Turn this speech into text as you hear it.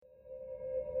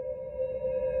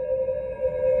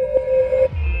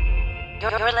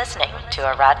You're listening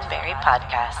to a Roddenberry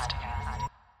podcast.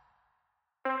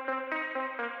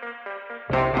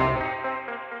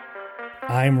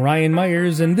 I'm Ryan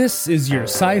Myers, and this is your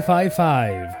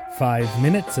SciFi5, 5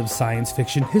 minutes of science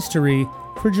fiction history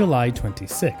for July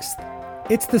 26th.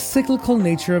 It's the cyclical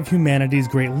nature of humanity's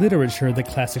great literature that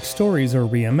classic stories are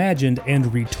reimagined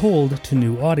and retold to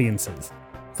new audiences.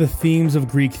 The themes of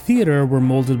Greek theater were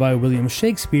molded by William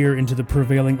Shakespeare into the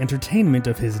prevailing entertainment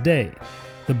of his day.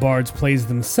 The Bard's plays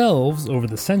themselves, over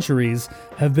the centuries,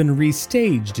 have been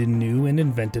restaged in new and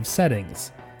inventive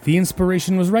settings. The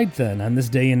inspiration was right then, on this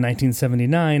day in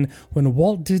 1979, when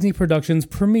Walt Disney Productions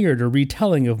premiered a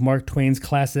retelling of Mark Twain's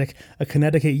classic A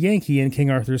Connecticut Yankee in King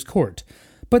Arthur's Court,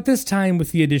 but this time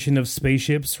with the addition of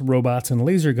spaceships, robots, and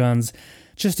laser guns,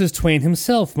 just as Twain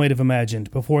himself might have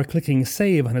imagined before clicking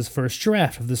save on his first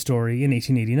draft of the story in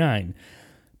 1889.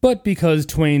 But because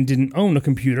Twain didn't own a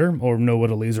computer or know what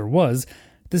a laser was,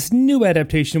 this new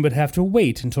adaptation would have to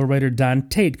wait until writer Don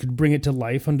Tate could bring it to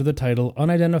life under the title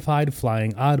Unidentified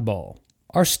Flying Oddball.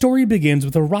 Our story begins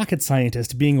with a rocket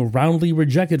scientist being roundly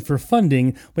rejected for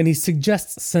funding when he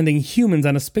suggests sending humans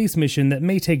on a space mission that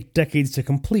may take decades to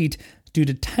complete due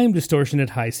to time distortion at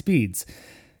high speeds.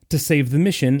 To save the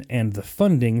mission and the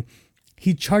funding,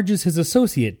 he charges his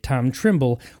associate, Tom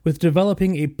Trimble, with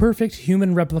developing a perfect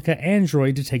human replica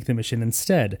android to take the mission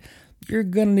instead. You're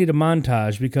gonna need a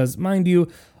montage because, mind you,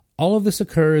 all of this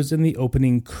occurs in the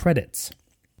opening credits.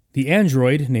 The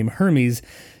android, named Hermes,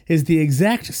 is the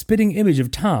exact spitting image of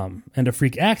Tom, and a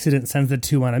freak accident sends the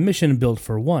two on a mission built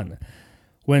for one.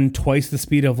 When twice the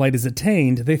speed of light is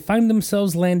attained, they find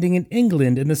themselves landing in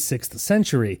England in the 6th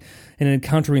century, and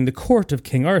encountering the court of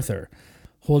King Arthur.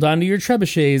 Hold on to your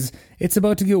trebuchets, it's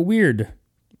about to get weird.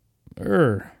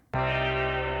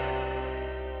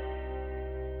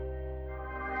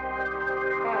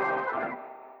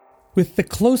 With the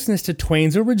closeness to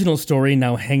Twain's original story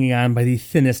now hanging on by the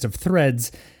thinnest of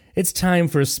threads, it's time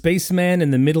for a spaceman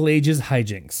in the Middle Ages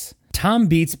hijinks. Tom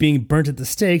beats being burnt at the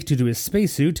stake due to his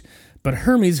spacesuit, but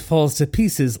Hermes falls to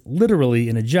pieces literally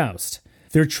in a joust.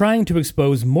 They're trying to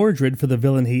expose Mordred for the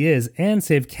villain he is and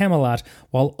save Camelot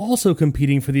while also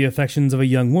competing for the affections of a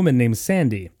young woman named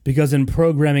Sandy, because in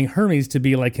programming Hermes to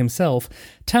be like himself,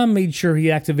 Tom made sure he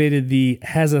activated the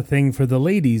has a thing for the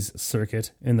ladies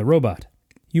circuit in the robot.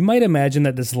 You might imagine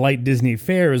that this light Disney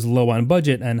fare is low on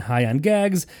budget and high on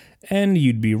gags, and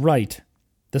you'd be right.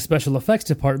 The special effects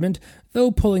department,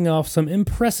 though pulling off some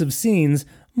impressive scenes,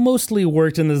 mostly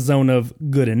worked in the zone of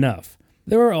good enough.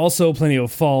 There are also plenty of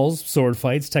falls, sword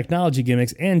fights, technology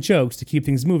gimmicks, and jokes to keep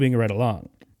things moving right along.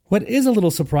 What is a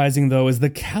little surprising, though, is the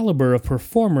caliber of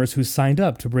performers who signed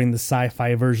up to bring the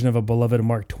sci-fi version of a beloved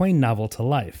Mark Twain novel to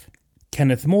life.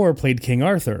 Kenneth More played King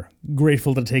Arthur,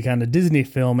 grateful to take on a Disney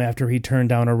film after he turned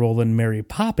down a role in Mary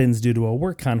Poppins due to a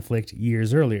work conflict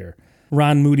years earlier.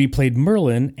 Ron Moody played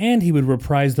Merlin, and he would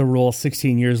reprise the role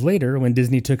 16 years later when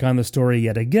Disney took on the story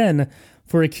yet again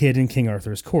for a kid in King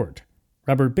Arthur's court.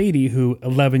 Robert Beatty, who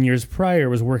 11 years prior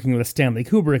was working with Stanley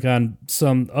Kubrick on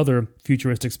some other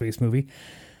futuristic space movie,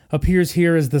 appears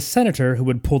here as the senator who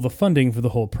would pull the funding for the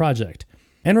whole project.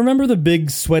 And remember the big,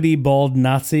 sweaty, bald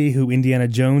Nazi who Indiana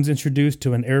Jones introduced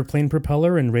to an airplane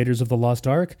propeller in Raiders of the Lost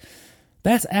Ark?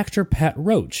 That's actor Pat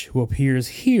Roach, who appears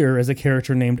here as a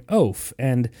character named Oaf,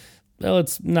 and, well,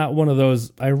 it's not one of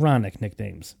those ironic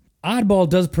nicknames. Oddball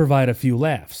does provide a few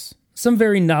laughs. Some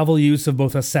very novel use of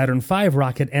both a Saturn V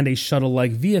rocket and a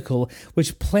shuttle-like vehicle,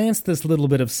 which plants this little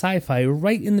bit of sci-fi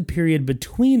right in the period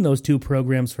between those two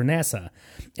programs for NASA.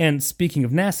 And speaking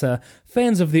of NASA,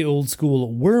 fans of the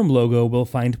old-school worm logo will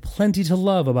find plenty to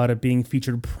love about it being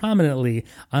featured prominently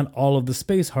on all of the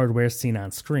space hardware seen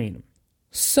on screen.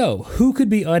 So, who could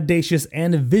be audacious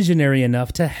and visionary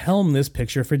enough to helm this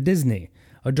picture for Disney?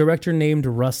 A director named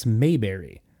Russ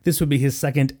Mayberry. This would be his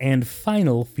second and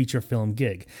final feature film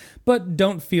gig. But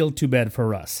don't feel too bad for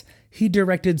Russ. He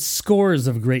directed scores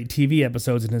of great TV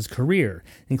episodes in his career,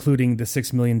 including The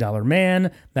 $6 Million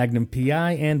Man, Magnum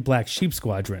P.I., and Black Sheep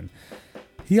Squadron.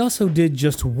 He also did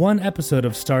just one episode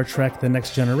of Star Trek The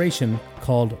Next Generation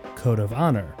called Code of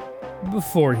Honor,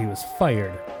 before he was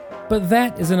fired. But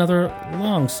that is another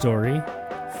long story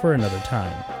for another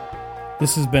time.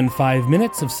 This has been 5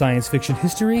 minutes of science fiction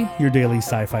history, your daily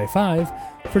Sci-Fi 5,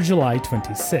 for July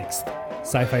 26th.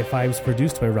 Sci-Fi 5 is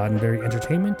produced by Roddenberry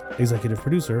Entertainment, executive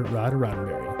producer Rod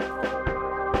Roddenberry.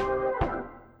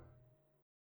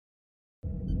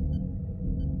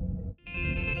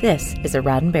 This is a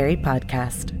Roddenberry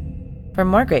podcast. For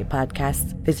more great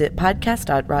podcasts, visit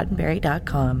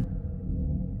podcast.roddenberry.com.